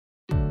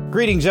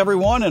Greetings,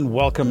 everyone, and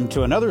welcome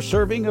to another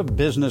serving of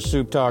Business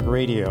Soup Talk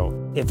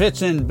Radio. If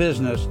it's in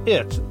business,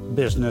 it's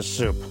Business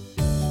Soup.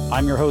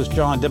 I'm your host,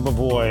 John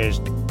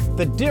Debevoise.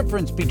 The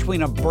difference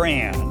between a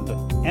brand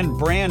and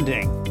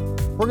branding.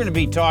 We're going to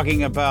be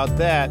talking about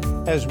that,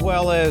 as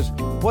well as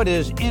what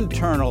is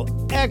internal,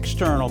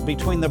 external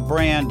between the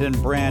brand and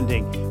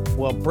branding.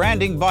 Well,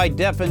 branding by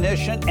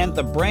definition and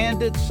the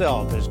brand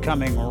itself is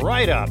coming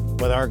right up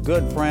with our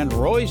good friend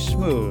Roy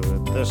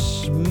Smooth, the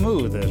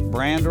smoothest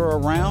brander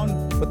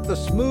around with the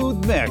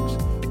smooth mix,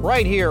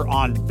 right here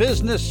on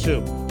Business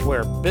Soup,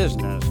 where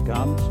business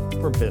comes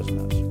for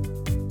business.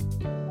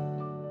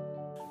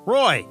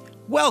 Roy,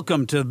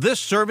 welcome to this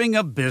serving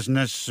of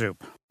Business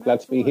Soup.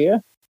 Glad to be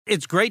here.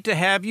 It's great to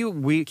have you.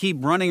 We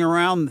keep running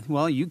around,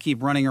 well, you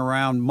keep running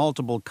around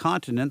multiple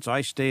continents.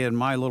 I stay in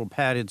my little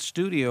padded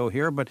studio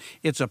here, but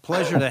it's a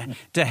pleasure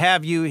to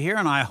have you here,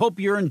 and I hope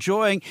you're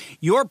enjoying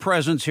your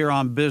presence here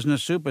on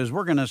Business Soup as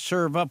we're going to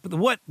serve up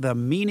what the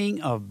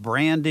meaning of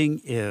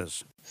branding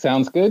is.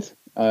 Sounds good.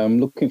 I'm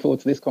looking forward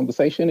to this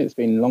conversation. It's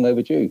been long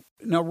overdue.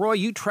 Now, Roy,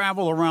 you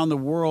travel around the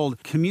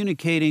world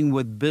communicating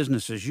with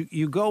businesses.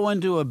 You go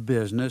into a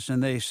business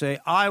and they say,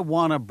 I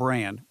want a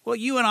brand. Well,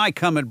 you and I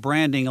come at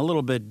branding a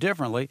little bit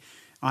differently.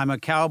 I'm a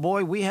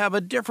cowboy. We have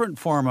a different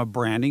form of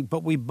branding,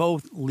 but we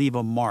both leave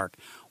a mark.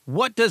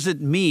 What does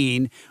it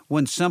mean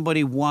when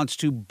somebody wants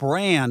to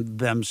brand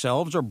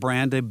themselves or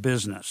brand a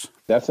business?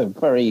 That's a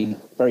very,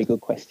 very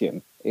good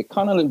question. It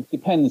kind of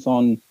depends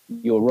on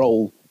your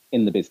role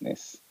in the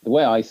business. The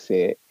way I see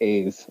it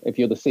is if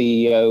you're the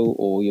CEO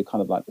or you're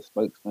kind of like the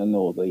spokesman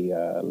or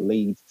the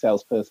lead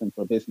salesperson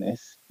for a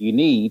business, you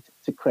need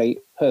to create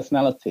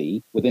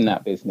personality within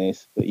that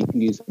business that you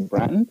can use as a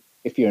brand.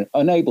 If you're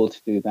unable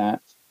to do that,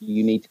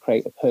 you need to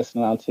create a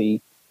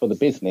personality for the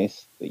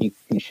business that you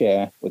can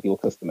share with your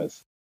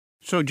customers.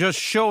 So just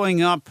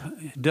showing up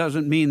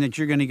doesn't mean that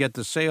you're going to get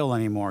the sale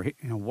anymore.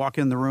 Walk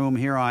in the room,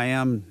 here I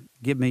am,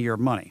 give me your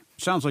money.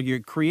 Sounds like you're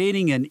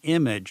creating an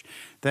image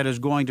that is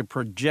going to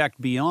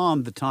project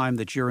beyond the time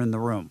that you're in the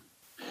room.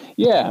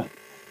 Yeah,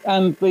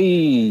 and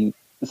the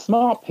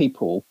smart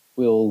people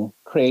will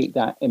create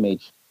that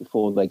image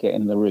before they get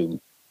in the room.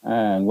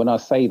 And when I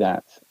say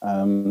that,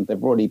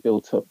 they've already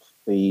built up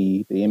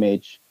the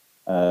image,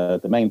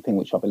 the main thing,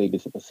 which I believe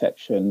is the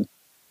perception,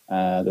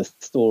 the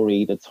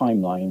story, the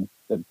timeline.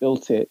 They've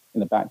built it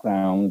in the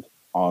background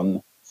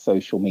on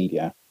social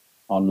media,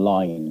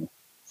 online.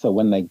 So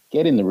when they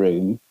get in the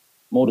room,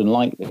 more than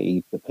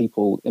likely, the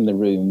people in the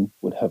room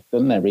would have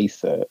done their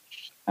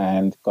research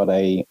and got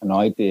an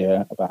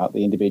idea about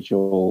the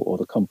individual or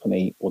the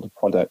company or the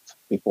product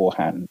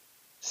beforehand.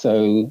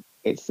 So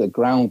it's the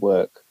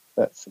groundwork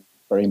that's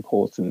very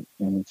important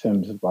in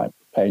terms of like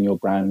preparing your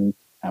brand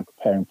and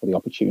preparing for the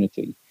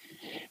opportunity.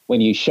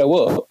 When you show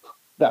up,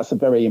 that's a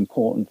very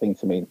important thing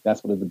to me.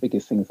 That's one of the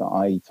biggest things that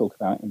I talk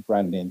about in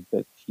branding,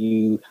 that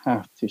you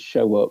have to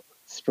show up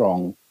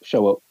strong,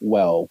 show up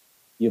well.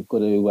 You've got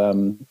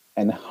to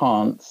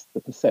enhance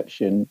the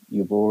perception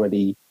you've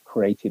already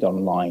created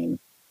online.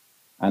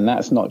 And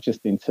that's not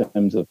just in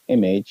terms of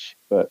image,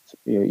 but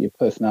your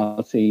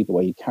personality, the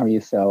way you carry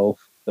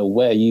yourself, the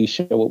way you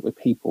show up with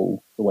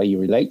people, the way you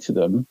relate to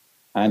them.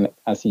 And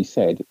as you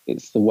said,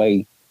 it's the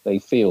way they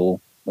feel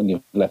when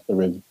you've left the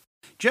room.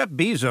 Jeff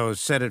Bezos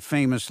said it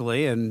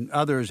famously, and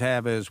others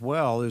have as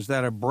well, is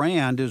that a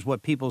brand is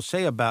what people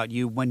say about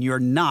you when you're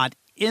not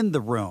in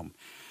the room.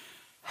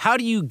 How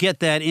do you get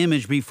that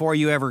image before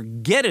you ever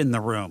get in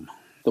the room?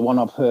 The one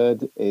I've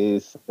heard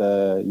is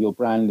your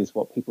brand is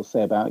what people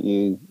say about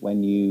you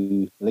when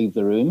you leave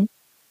the room.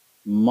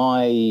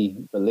 My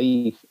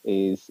belief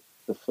is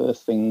the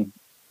first thing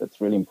that's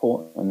really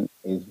important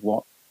is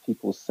what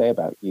people say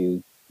about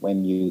you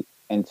when you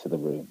enter the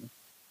room.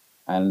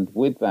 And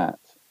with that,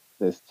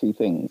 there's two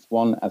things.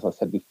 One, as I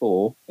said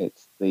before,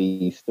 it's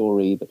the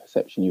story, the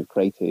perception you've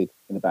created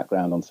in the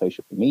background on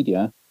social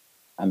media,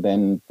 and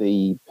then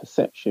the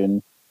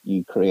perception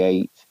you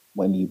create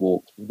when you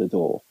walk through the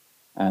door.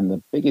 And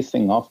the biggest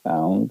thing I've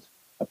found,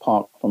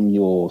 apart from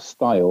your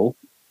style,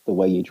 the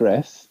way you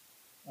dress,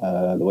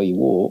 the way you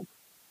walk,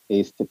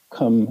 is to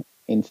come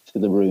into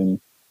the room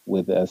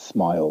with a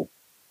smile.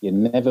 You're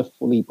never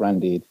fully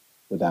branded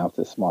without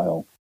a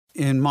smile.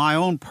 In my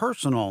own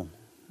personal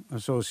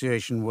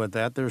association with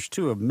that, there's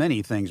two of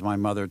many things my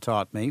mother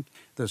taught me,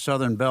 the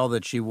Southern belle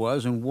that she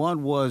was, and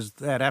one was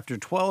that after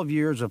 12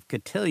 years of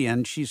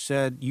cotillion, she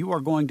said, you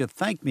are going to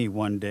thank me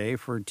one day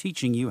for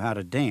teaching you how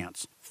to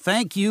dance.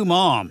 Thank you,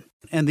 Mom.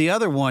 And the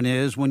other one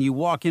is when you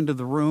walk into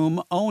the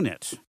room, own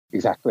it.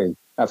 Exactly.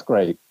 That's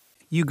great.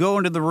 You go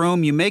into the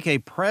room, you make a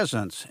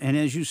presence, and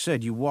as you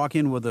said, you walk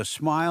in with a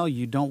smile,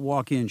 you don't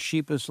walk in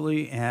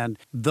sheepishly, and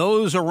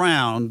those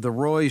around the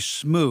Roy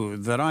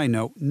Smooth that I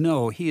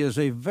know he is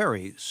a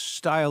very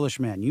stylish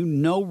man. You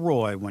know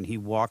Roy when he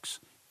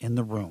walks in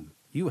the room.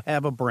 You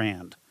have a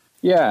brand.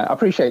 Yeah, I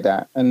appreciate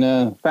that.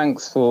 And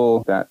thanks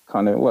for that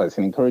kind of, well, it's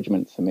an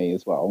encouragement to me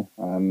as well.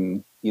 I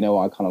kind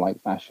of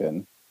like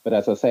fashion. But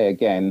as I say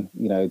again,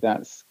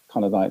 that's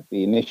kind of like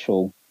the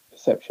initial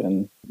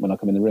perception when I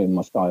come in the room,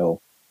 my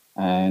style.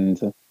 And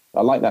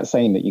I like that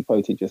saying that you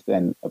quoted just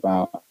then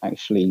about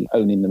actually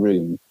owning the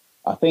room.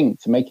 I think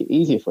to make it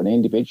easier for an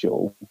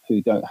individual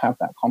who don't have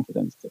that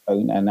confidence to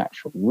own an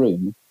actual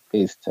room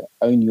is to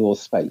own your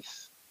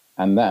space.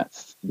 And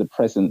that's the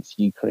presence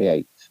you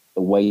create,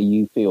 the way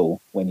you feel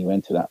when you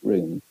enter that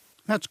room.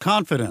 That's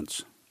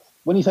confidence.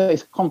 When you say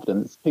it's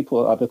confidence,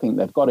 people either think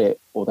they've got it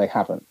or they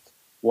haven't.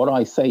 What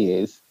I say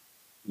is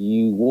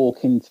you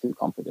walk into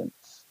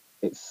confidence.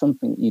 It's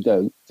something you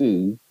don't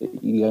do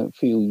that you don't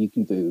feel you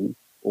can do,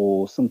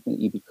 or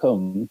something you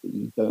become that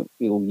you don't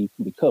feel you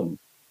can become.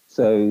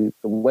 So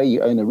the way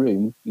you own a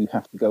room, you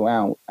have to go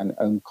out and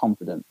own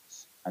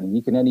confidence. And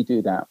you can only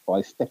do that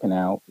by stepping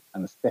out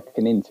and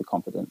stepping into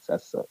confidence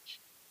as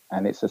such.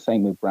 And it's the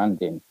same with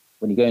branding.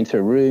 When you go into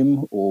a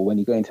room or when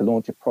you're going to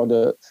launch a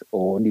product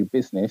or a new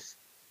business,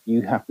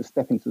 you have to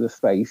step into the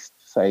space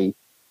to say,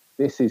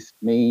 this is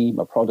me,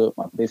 my product,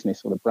 my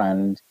business, or the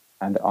brand,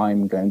 and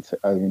I'm going to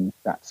own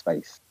that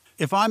space.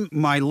 If I'm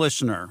my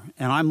listener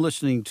and I'm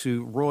listening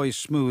to Roy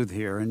Smooth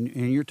here and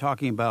you're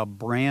talking about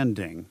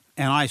branding,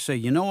 and I say,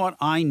 you know what,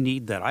 I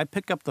need that. I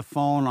pick up the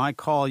phone, I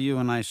call you,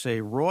 and I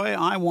say, Roy,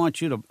 I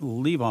want you to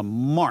leave a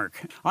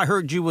mark. I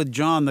heard you with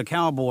John the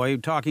Cowboy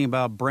talking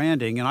about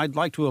branding, and I'd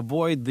like to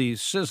avoid the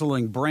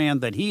sizzling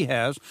brand that he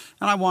has,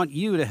 and I want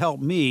you to help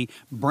me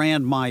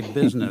brand my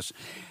business.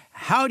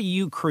 How do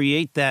you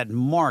create that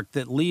mark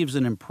that leaves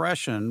an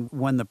impression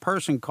when the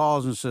person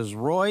calls and says,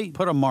 Roy,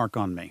 put a mark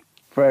on me?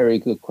 Very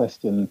good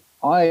question.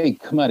 I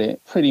come at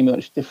it pretty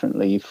much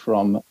differently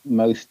from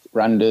most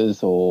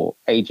branders or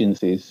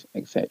agencies,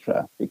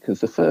 etc.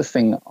 Because the first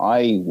thing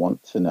I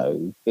want to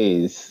know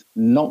is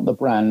not the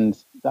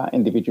brand that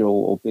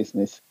individual or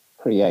business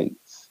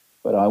creates,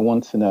 but I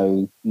want to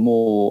know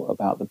more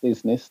about the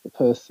business, the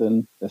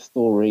person, their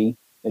story,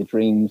 their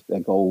dreams,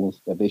 their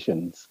goals, their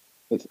visions.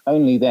 It's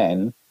only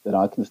then that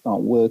I can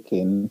start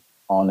working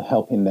on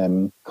helping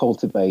them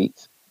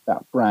cultivate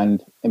that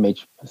brand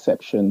image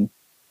perception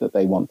that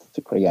they want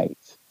to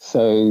create.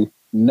 So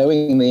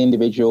knowing the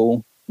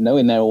individual,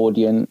 knowing their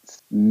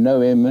audience,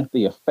 knowing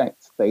the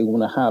effect they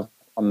want to have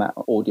on that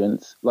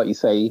audience, like you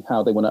say,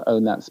 how they want to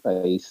own that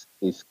space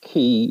is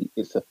key.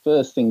 It's the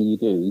first thing you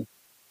do,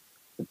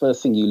 the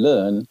first thing you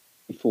learn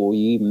before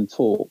you even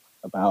talk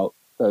about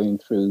going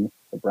through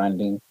the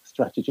branding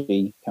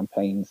strategy,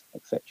 campaigns,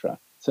 etc.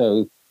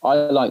 So I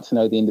like to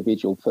know the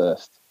individual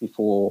first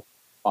before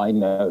I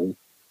know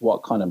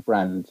what kind of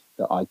brand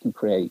that I can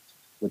create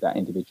with that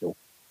individual.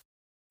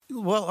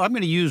 Well, I'm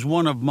going to use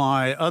one of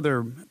my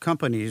other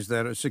companies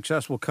that are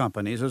successful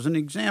companies as an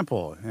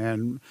example.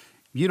 And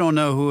you don't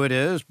know who it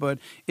is, but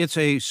it's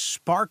a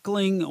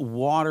sparkling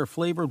water,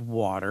 flavored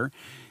water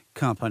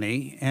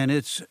company, and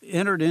it's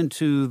entered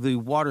into the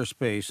water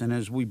space. And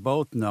as we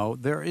both know,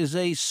 there is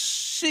a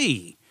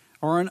sea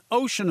or an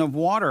ocean of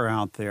water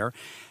out there.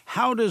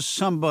 How does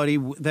somebody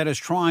that is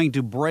trying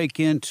to break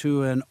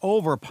into an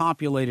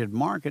overpopulated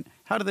market,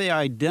 how do they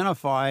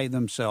identify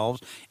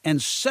themselves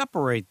and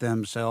separate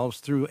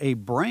themselves through a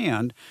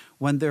brand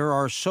when there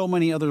are so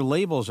many other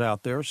labels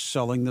out there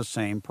selling the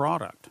same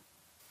product?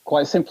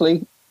 Quite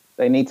simply,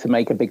 they need to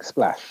make a big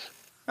splash.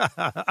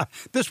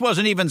 This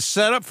wasn't even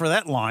set up for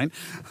that line.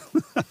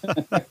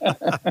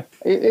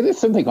 It is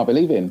something I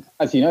believe in.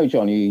 As you know,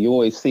 John, you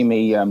always see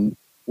me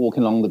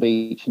walking along the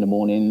beach in the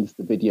mornings,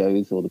 the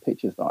videos or the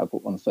pictures that I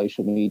put on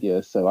social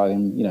media. So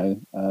I'm,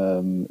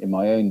 in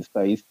my own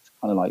space,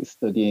 kind of like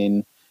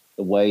studying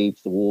the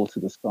waves, the water,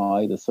 the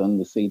sky, the sun,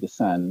 the sea, the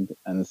sand,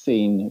 and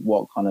seeing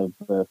what kind of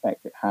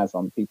effect it has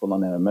on people,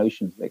 on their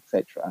emotions,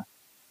 etc.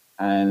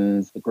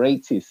 And the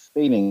greatest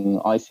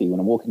feeling I see when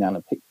I'm walking down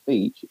a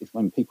beach is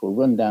when people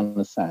run down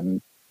the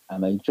sand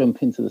and they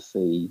jump into the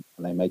sea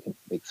and they make a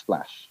big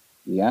splash.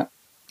 Yeah.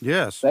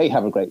 Yes. They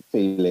have a great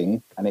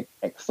feeling and it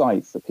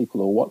excites the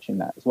people who are watching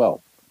that as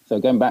well. So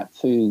going back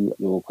to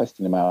your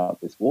question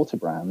about this water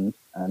brand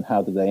and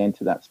how do they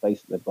enter that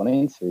space that they've gone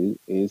into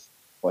is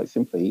quite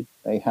simply,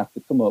 they have to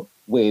come up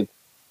with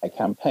a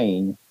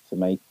campaign to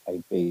make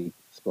a big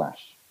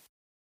splash.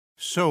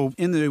 So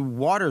in the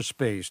water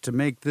space, to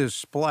make this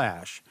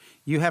splash,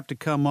 you have to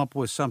come up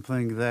with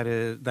something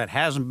that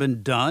hasn't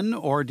been done,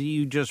 or do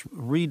you just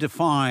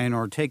redefine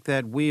or take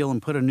that wheel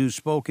and put a new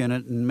spoke in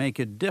it and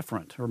make it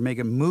different or make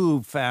it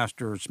move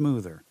faster or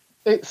smoother?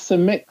 It's a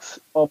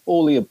mix of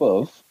all the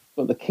above,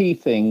 but the key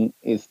thing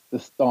is the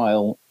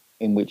style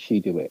in which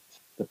you do it,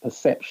 the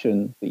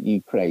perception that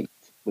you create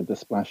with the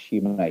splash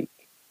you make.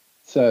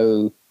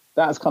 So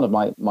that's kind of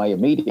my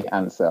immediate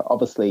answer.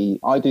 Obviously,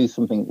 I do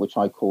something which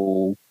I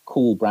call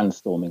cool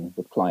brandstorming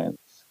with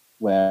clients,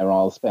 where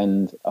I'll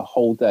spend a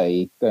whole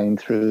day going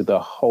through the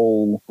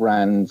whole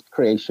brand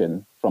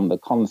creation from the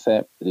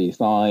concept, the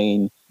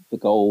design, the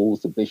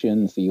goals, the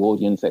visions, the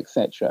audience,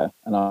 etc.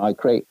 And I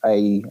create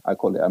I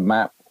call it a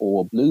map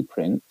or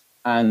blueprint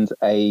and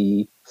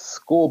a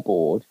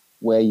scoreboard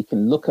where you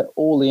can look at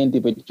all the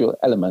individual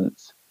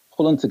elements,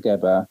 pull them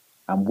together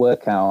and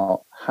work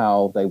out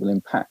how they will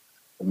impact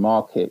the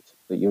market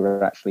that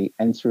you're actually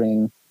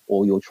entering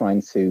or you're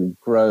trying to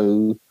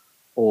grow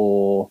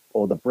or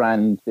the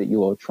brand that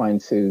you're trying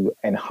to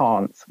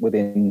enhance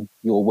within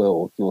your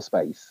world, your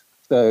space.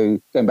 So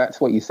going back to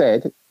what you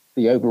said,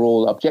 the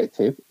overall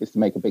objective is to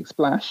make a big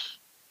splash.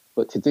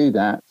 But to do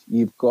that,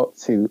 you've got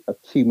to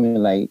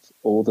accumulate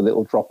all the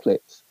little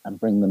droplets and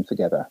bring them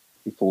together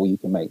before you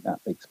can make that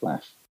big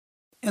splash.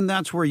 And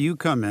that's where you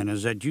come in,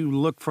 is that you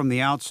look from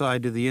the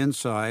outside to the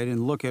inside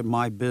and look at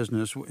my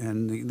business,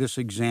 and this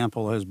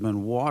example has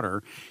been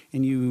water,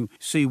 and you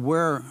see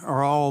where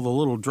are all the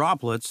little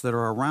droplets that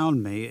are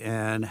around me,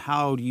 and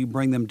how do you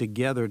bring them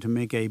together to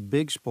make a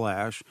big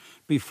splash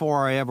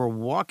before I ever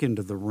walk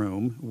into the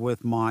room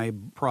with my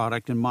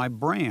product and my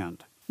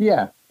brand.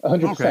 Yeah,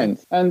 100%. Okay.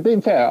 And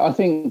being fair, I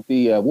think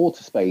the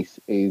water space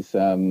is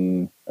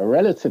a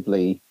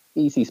relatively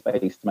easy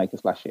space to make a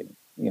splash in.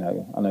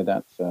 I know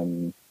that's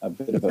a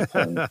bit of a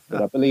pun,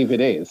 but I believe it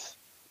is.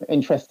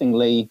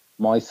 Interestingly,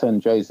 my son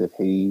Joseph,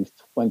 he's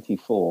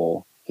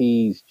 24,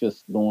 he's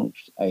just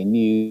launched a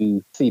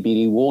new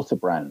CBD water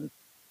brand.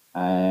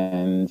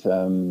 And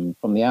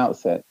from the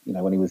outset,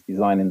 when he was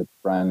designing the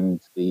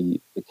brand,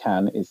 the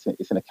can, it's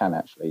in a can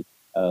actually.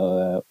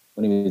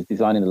 When he was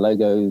designing the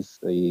logos,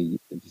 the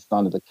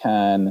design of the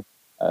can,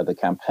 the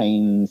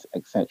campaigns,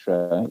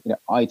 etc.,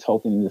 I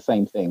told him the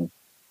same thing.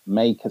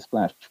 Make a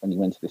splash when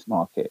you enter this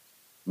market.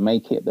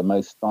 Make it the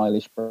most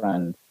stylish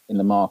brand in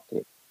the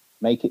market.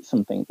 Make it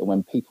something that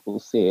when people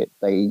see it,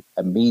 they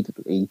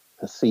immediately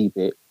perceive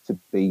it to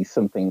be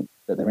something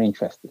that they're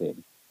interested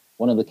in.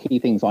 One of the key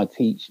things I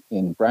teach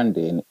in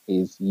branding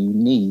is you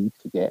need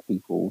to get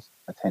people's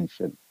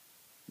attention.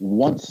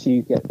 Once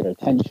you get their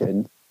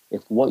attention,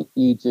 if what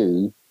you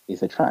do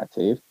is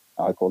attractive,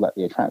 I call that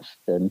the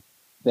attraction,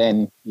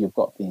 then you've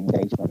got the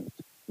engagement.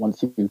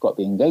 Once you've got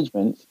the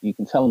engagement, you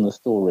can tell them the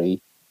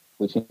story,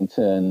 which in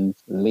turn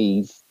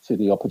leads to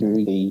the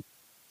opportunity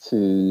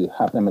to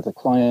have them as a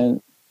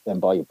client, then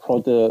buy your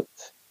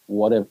product,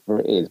 whatever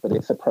it is. But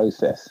it's a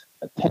process.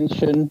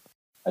 Attention,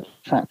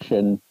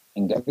 attraction,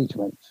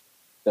 engagement.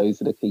 Those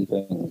are the key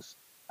things.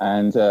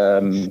 And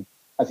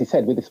as you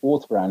said, with this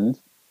water brand,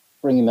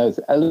 bringing those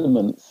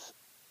elements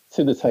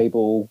to the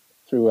table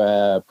through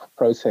a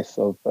process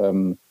of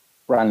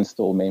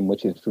brandstorming,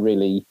 which is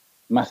really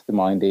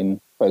masterminding,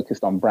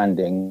 focused on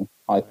branding,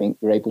 I think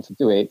you're able to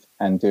do it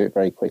and do it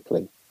very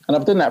quickly. And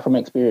I've done that from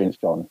experience,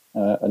 John,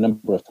 a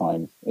number of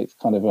times. It's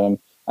kind of,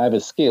 I have a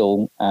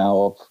skill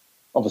of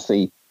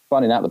obviously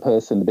finding out the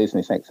person, the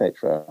business,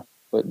 etc.,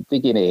 but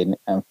digging in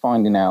and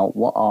finding out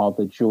what are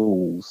the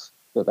jewels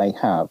that they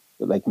have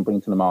that they can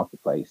bring to the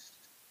marketplace,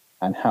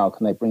 and how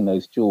can they bring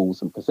those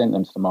jewels and present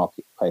them to the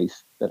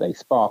marketplace that they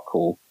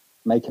sparkle,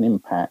 make an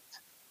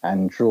impact,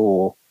 and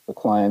draw the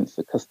clients,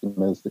 the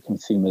customers, the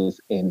consumers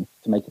in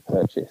to make a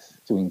purchase,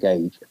 to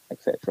engage,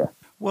 etc.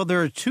 Well,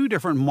 there are two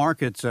different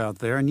markets out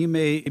there, and you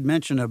made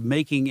mention of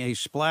making a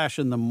splash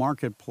in the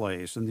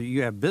marketplace, and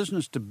you have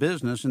business to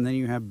business, and then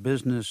you have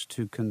business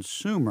to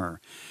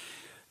consumer.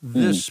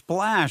 This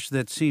splash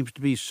that seems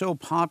to be so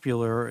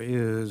popular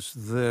is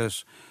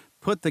this: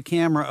 put the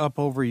camera up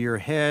over your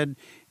head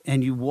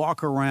and you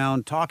walk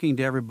around talking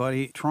to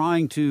everybody,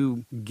 trying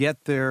to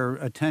get their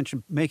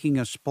attention, making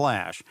a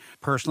splash.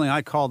 Personally,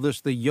 I call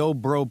this the Yo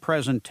Bro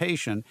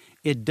presentation.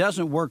 It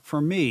doesn't work for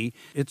me.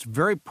 It's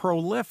very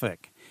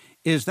prolific.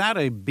 Is that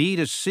a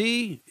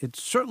B2C? It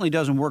certainly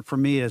doesn't work for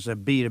me as a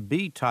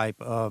B2B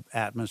type of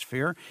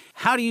atmosphere.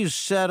 How do you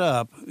set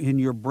up in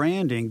your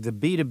branding the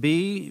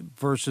B2B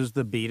versus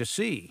the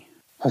B2C?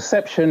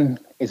 Perception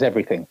is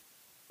everything.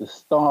 The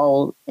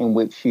style in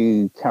which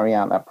you carry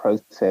out that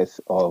process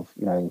of,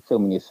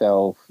 filming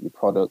yourself, your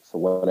products or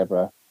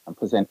whatever, and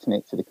presenting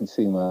it to the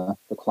consumer,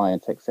 the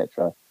client,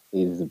 etc.,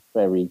 is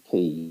very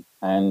key.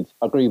 And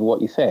I agree with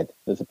what you said.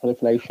 There's a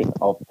proliferation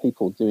of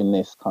people doing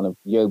this kind of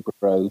Yo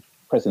Bro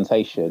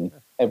presentation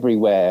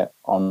everywhere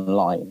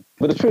online.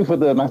 But the truth of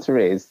the matter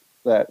is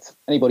that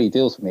anybody who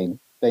deals with me,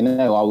 they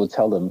know I would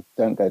tell them,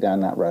 don't go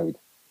down that road.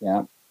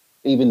 Yeah,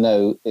 even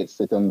though it's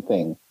the done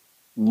thing.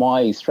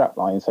 My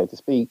strapline, so to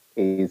speak,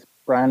 is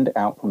brand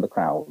out from the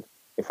crowd.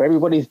 If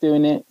everybody's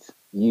doing it,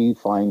 you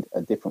find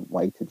a different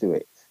way to do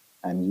it,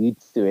 and you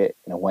do it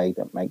in a way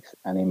that makes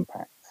an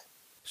impact.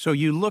 So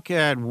you look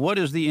at what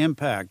is the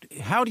impact.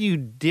 How do you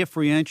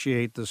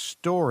differentiate the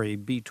story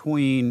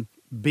between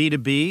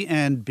B2B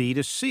and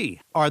B2C?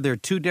 Are there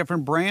two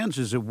different brands?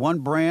 Is it one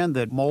brand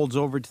that molds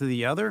over to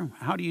the other?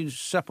 How do you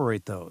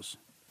separate those?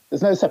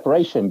 There's no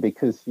separation,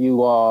 because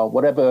you are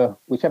whichever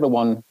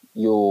one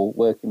you're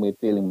working with,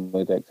 dealing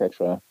with,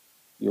 etc.,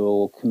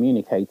 you're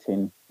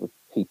communicating with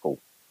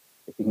people.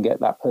 If you can get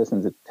that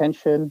person's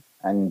attention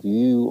and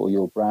you or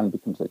your brand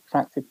becomes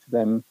attractive to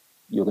them,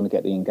 you're going to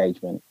get the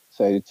engagement.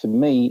 So to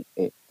me,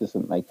 it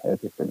doesn't make a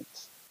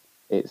difference.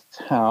 It's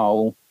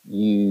how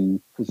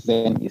you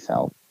present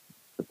yourself,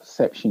 the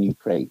perception you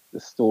create, the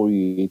story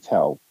you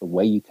tell, the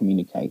way you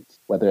communicate,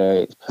 whether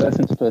it's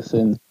person to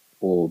person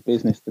or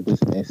business to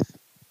business,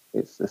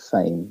 it's the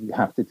same. You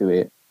have to do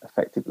it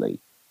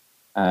effectively.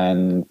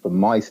 And from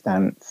my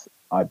stance,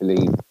 I believe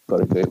you've got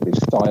to do it with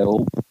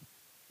style,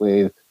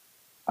 with,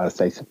 I would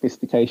say,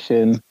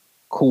 sophistication,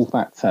 cool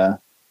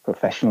factor,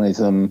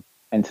 professionalism,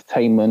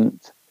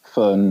 entertainment,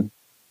 fun,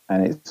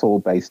 and it's all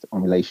based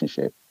on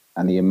relationship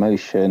and the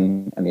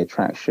emotion and the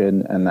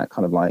attraction and that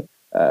kind of like,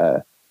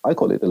 I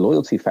call it the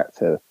loyalty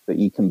factor that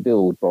you can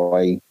build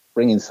by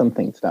bringing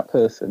something to that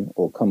person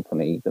or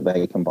company that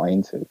they can buy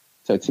into.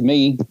 So to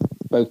me,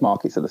 both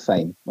markets are the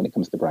same when it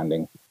comes to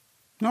branding.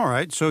 All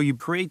right. So you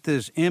create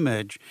this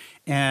image,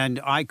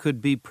 and I could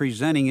be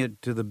presenting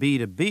it to the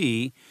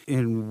B2B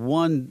in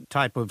one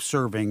type of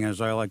serving, as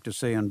I like to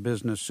say on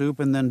Business Soup,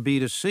 and then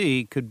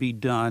B2C could be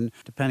done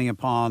depending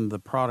upon the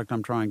product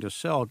I'm trying to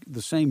sell.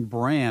 The same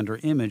brand or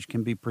image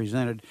can be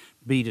presented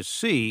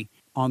B2C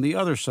on the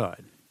other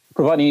side.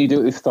 Providing you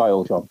do it with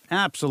style, John.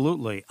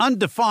 Absolutely.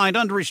 Undefined,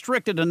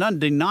 unrestricted, and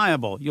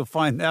undeniable. You'll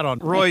find that on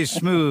Roy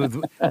Smooth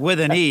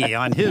with an E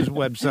on his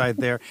website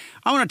there.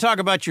 I want to talk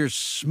about your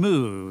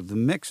smooth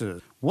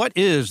mixes. What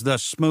is the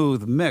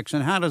smooth mix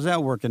and how does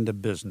that work into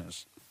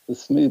business? The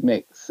smooth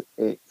mix,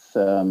 it's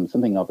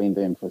something I've been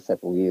doing for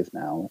several years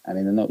now. And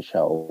in a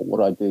nutshell,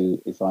 what I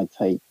do is I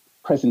take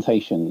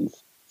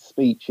presentations,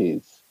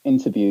 speeches,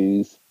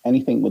 interviews,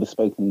 anything with a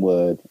spoken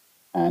word,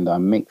 and I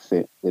mix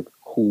it with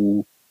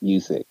cool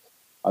music.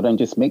 I don't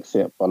just mix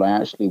it, but I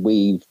actually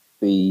weave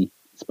the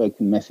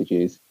spoken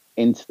messages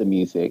into the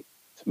music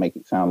to make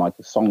it sound like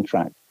a song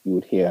track you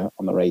would hear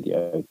on the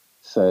radio.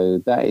 So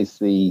that is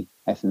the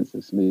essence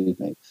of Smooth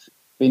Mix.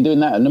 Been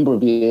doing that a number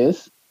of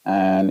years,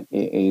 and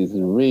it is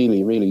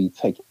really, really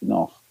taking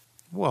off.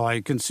 Well,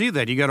 I can see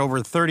that. You got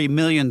over 30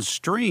 million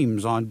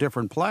streams on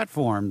different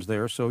platforms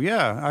there. So,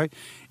 yeah,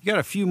 you got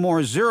a few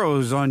more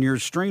zeros on your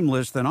stream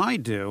list than I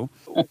do.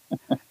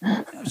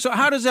 So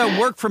how does that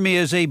work for me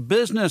as a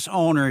business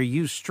owner?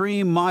 You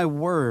stream my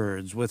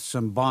words with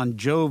some Bon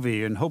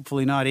Jovi and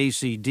hopefully not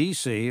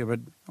AC/DC,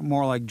 but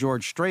more like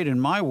George Strait in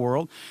my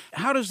world.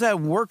 How does that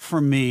work for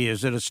me?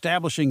 Is it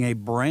establishing a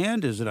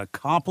brand? Is it a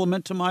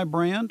compliment to my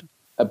brand?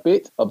 A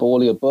bit of all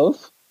the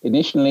above.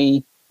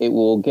 Initially, it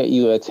will get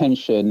you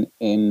attention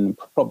in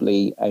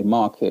probably a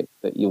market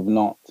that you've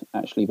not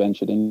actually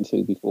ventured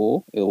into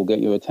before. It will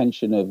get your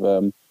attention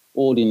of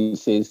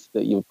audiences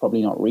that you've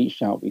probably not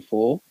reached out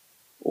before,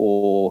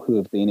 or who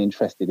have been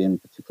interested in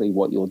particularly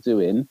what you're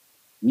doing.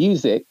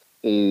 Music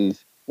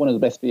is one of the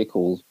best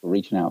vehicles for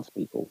reaching out to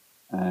people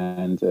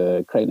and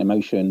creating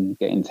emotion,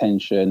 getting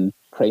tension,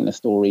 creating a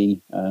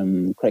story,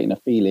 creating a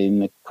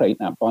feeling, creating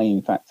that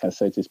buying factor,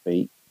 so to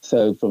speak.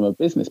 So from a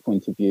business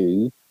point of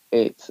view,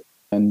 it's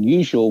an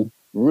unusual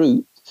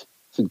route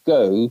to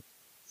go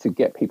to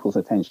get people's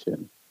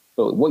attention.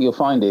 But what you'll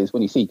find is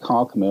when you see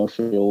car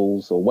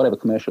commercials or whatever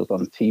commercials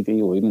on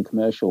TV or even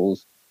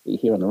commercials that you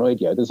hear on the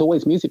radio, there's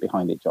always music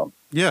behind it, John.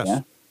 Yes.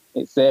 Yeah?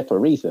 It's there for a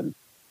reason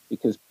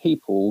because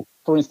people,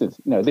 for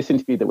instance, this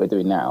interview that we're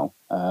doing now,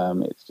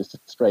 it's just a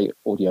straight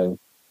audio,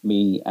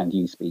 me and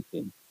you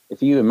speaking.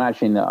 If you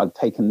imagine that I'd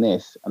taken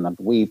this and I'd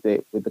weaved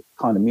it with the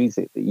kind of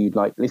music that you'd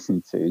like to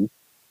listen to,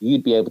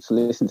 you'd be able to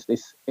listen to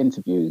this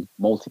interview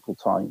multiple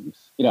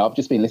times. I've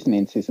just been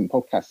listening to some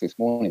podcasts this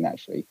morning,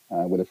 actually,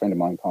 with a friend of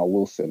mine, Carl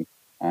Wilson,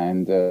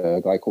 and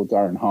a guy called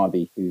Darren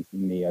Hardy, who's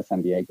in the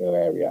San Diego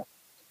area.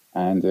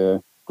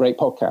 And great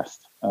podcast.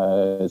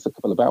 It's a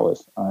couple of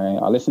hours.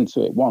 I listened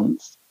to it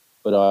once,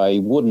 but I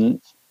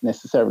wouldn't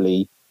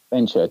necessarily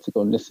venture to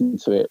go and listen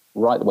to it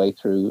right the way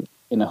through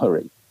in a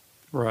hurry.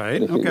 Right,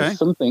 but if it was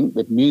something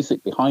with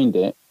music behind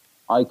it,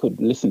 I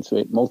could listen to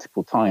it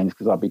multiple times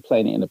because I'd be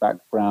playing it in the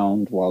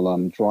background while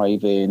I'm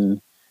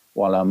driving,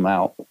 while I'm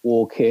out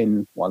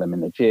walking, while I'm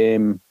in the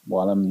gym,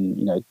 while I'm,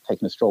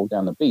 taking a stroll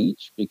down the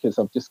beach, because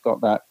I've just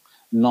got that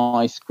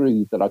nice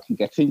groove that I can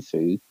get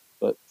into,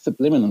 but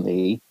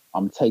subliminally,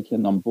 I'm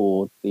taking on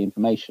board the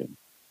information.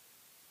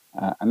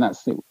 And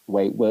that's the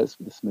way it works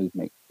with the Smooth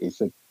Mix.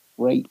 It's a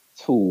great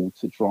tool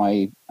to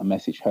drive a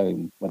message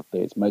home, whether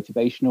it's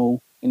motivational,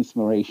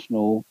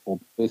 inspirational, or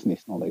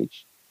business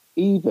knowledge.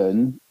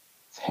 Even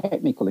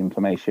technical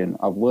information.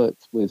 I've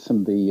worked with some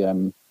of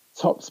the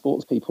top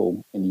sports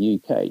people in the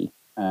UK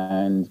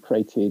and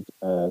created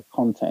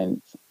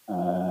content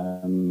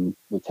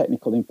with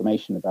technical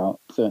information about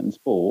certain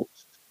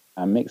sports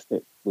and mixed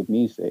it with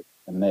music,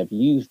 and they've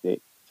used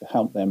it to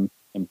help them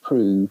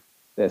improve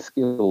their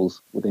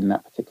skills within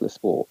that particular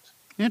sport.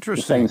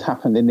 Interesting. The same's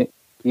happened in it.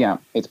 Yeah,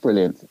 it's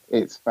brilliant.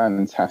 It's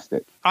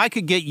fantastic. I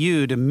could get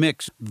you to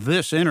mix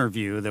this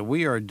interview that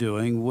we are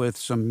doing with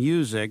some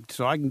music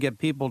so I can get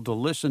people to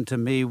listen to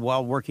me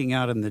while working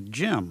out in the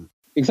gym.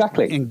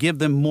 Exactly. And give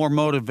them more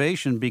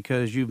motivation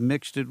because you've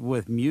mixed it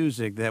with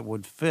music that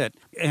would fit.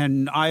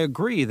 And I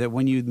agree that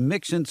when you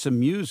mix in some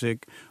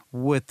music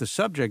with the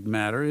subject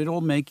matter,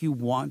 it'll make you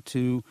want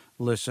to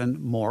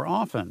listen more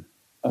often.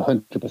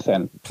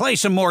 100%. Play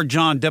some more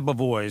John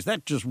Debevoise.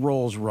 That just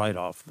rolls right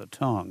off the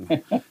tongue.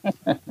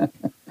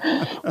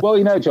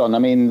 Well, John, I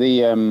mean,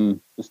 the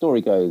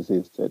story goes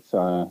is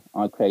that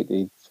I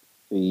created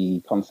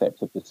the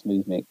concept of the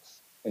Smooth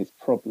Mix. It's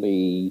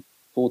probably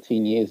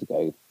 14 years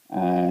ago.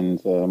 And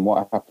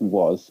what happened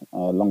was,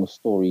 long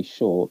story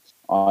short,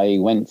 I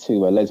went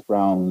to a Les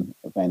Brown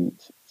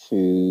event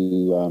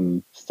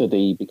to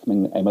study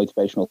becoming a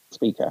motivational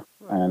speaker.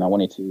 And I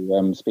wanted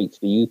to speak to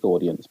the youth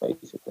audience,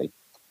 basically.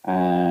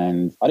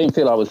 And I didn't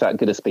feel I was that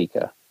good a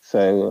speaker.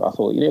 So I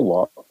thought, you know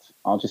what,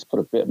 I'll just put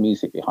a bit of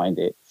music behind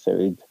it so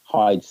it'd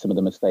hide some of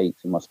the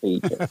mistakes in my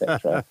speech,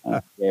 etc.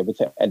 and be able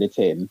to edit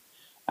in.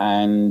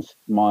 And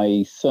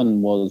my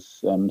son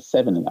was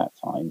 7 at that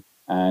time.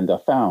 And I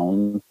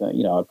found that,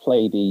 I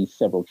played these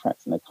several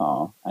tracks in the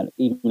car. And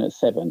even at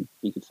 7,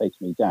 he could say to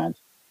me, Dad,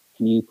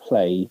 can you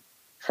play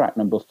track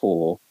number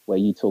 4 where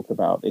you talk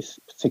about this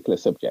particular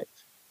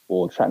subject?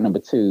 Or track number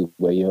 2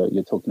 where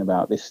you're talking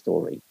about this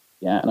story?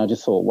 Yeah. And I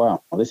just thought,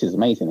 wow, this is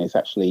amazing. It's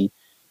actually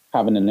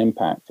having an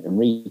impact and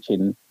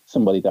reaching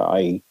somebody that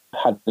I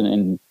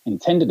hadn't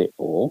intended it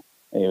for.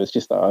 It was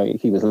just that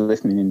he was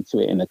listening to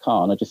it in the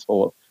car. And I just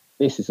thought,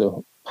 this is a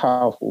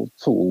powerful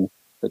tool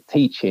for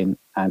teaching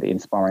and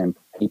inspiring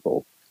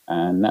people.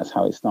 And that's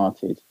how it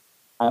started.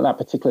 At that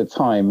particular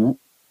time,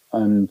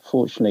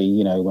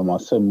 unfortunately, when my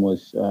son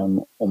was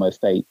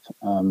almost 8,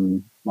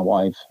 my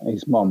wife,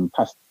 his mom,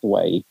 passed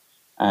away.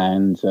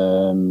 And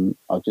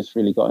I just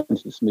really got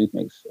into the smooth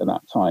mix at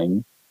that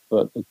time.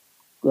 But the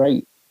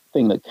great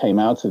thing that came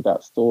out of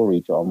that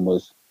story, John,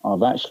 was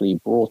I've actually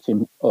brought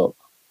him up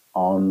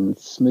on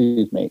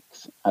smooth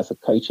mix as a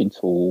coaching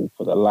tool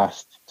for the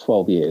last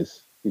 12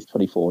 years. He's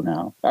 24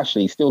 now.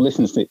 Actually, he still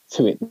listens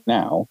to it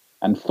now.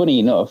 And funny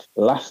enough,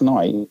 last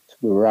night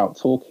we were out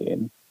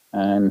talking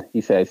and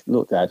he says,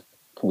 look, Dad,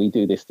 can we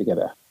do this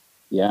together?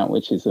 Yeah,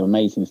 which is an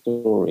amazing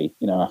story,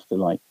 after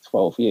like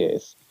 12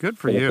 years. Good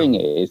for you. The thing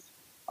is,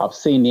 I've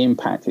seen the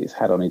impact it's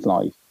had on his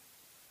life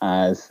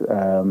as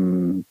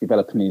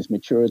developing his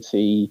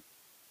maturity,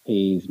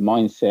 his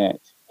mindset,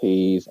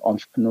 his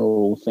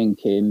entrepreneurial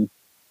thinking,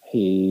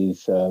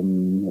 his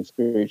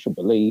spiritual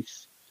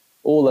beliefs.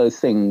 All those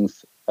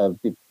things have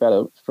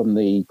developed from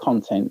the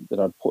content that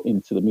I've put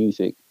into the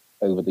music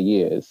over the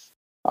years.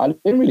 I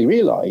didn't really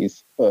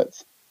realize,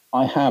 but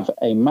I have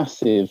a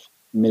massive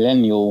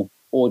millennial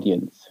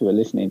audience who are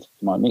listening to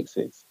my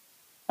mixes.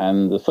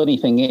 And the funny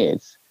thing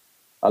is,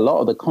 a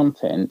lot of the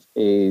content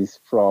is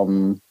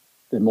from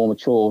the more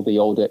mature, the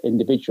older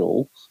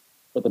individuals,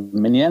 but the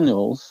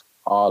millennials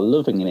are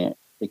loving it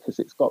because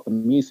it's got the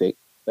music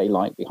they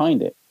like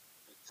behind it.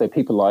 So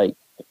people like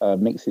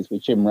mixes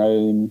with Jim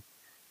Rohn,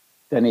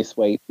 Dennis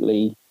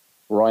Waitley,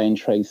 Brian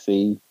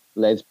Tracy,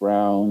 Les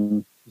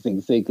Brown, Zig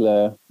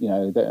Ziglar,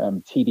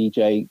 TD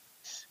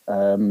Jakes,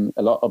 a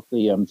lot of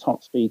the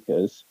top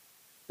speakers.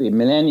 The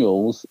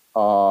millennials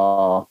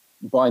are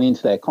buying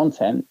into their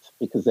content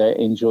because they're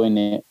enjoying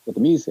it with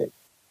the music.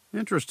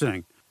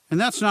 Interesting. And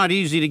that's not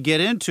easy to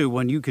get into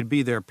when you could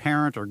be their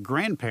parent or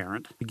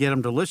grandparent to get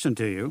them to listen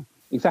to you.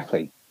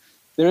 Exactly.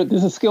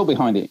 There's a skill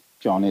behind it,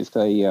 John. It's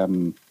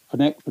a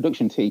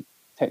production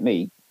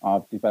technique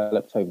I've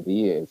developed over the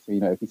years. So,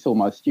 if you saw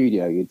my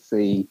studio, you'd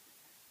see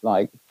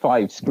like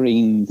 5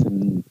 screens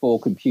and 4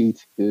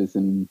 computers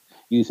and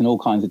using all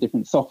kinds of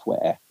different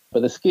software.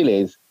 But the skill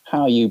is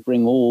how you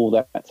bring all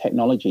that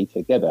technology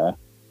together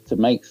to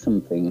make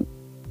something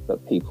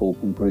that people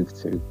can groove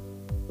to.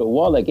 But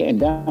while they're getting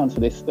down to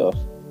this stuff,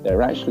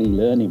 they're actually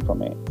learning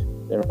from it.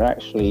 They're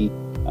actually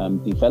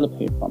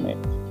developing from it.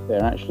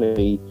 They're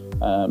actually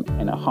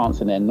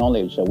enhancing their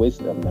knowledge, their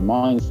wisdom, their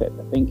mindset,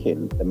 their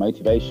thinking, their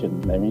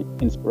motivation, their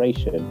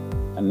inspiration.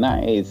 And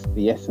that is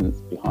the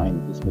essence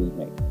behind the Smooth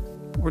Mix.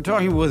 We're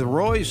talking with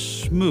Roy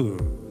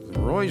Smooth.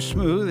 Roy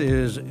Smooth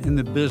is in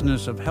the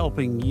business of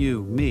helping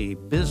you, me,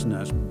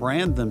 business,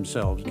 brand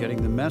themselves,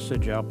 getting the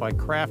message out by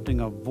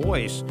crafting a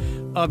voice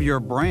of your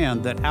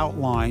brand that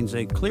outlines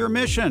a clear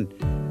mission,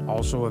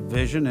 also a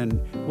vision, and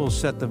will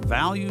set the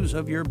values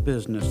of your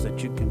business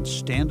that you can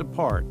stand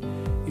apart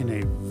in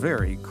a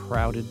very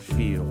crowded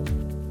field.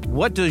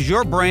 What does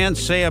your brand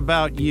say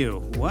about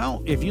you?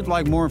 Well, if you'd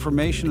like more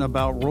information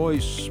about Roy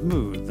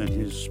Smooth and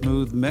his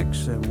smooth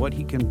mix and what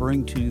he can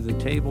bring to the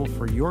table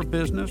for your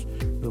business,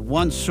 the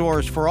one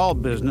source for all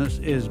business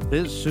is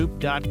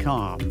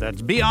bizsoup.com.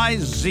 That's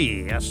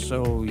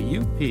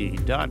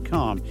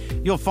bizsoup.com.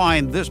 You'll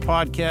find this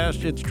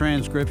podcast, its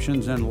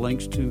transcriptions, and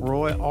links to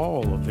Roy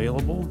all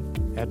available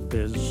at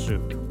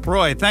BizSoup.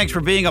 Roy, thanks for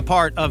being a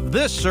part of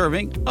this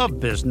serving of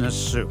Business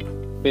Soup.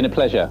 Been a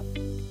pleasure.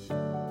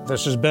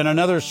 This has been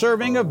another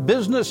serving of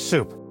Business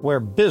Soup,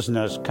 where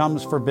business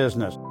comes for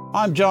business.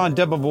 I'm John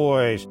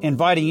Debevoise,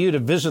 inviting you to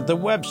visit the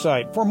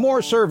website for more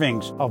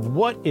servings of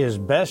what is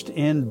best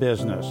in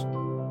business.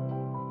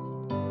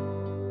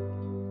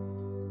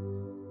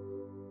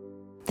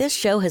 This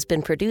show has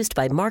been produced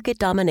by Market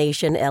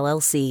Domination,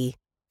 LLC.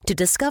 To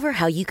discover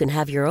how you can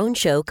have your own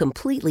show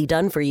completely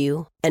done for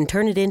you and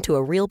turn it into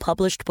a real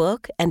published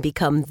book and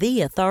become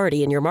the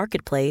authority in your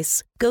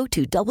marketplace, go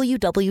to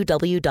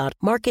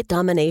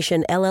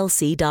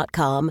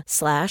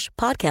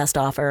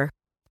www.marketdominationllc.com/podcast offer.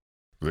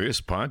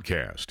 This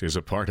podcast is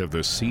a part of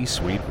the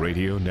C-Suite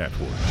Radio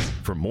Network.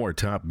 For more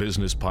top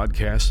business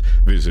podcasts,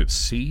 visit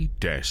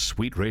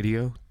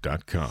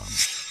c-suiteradio.com.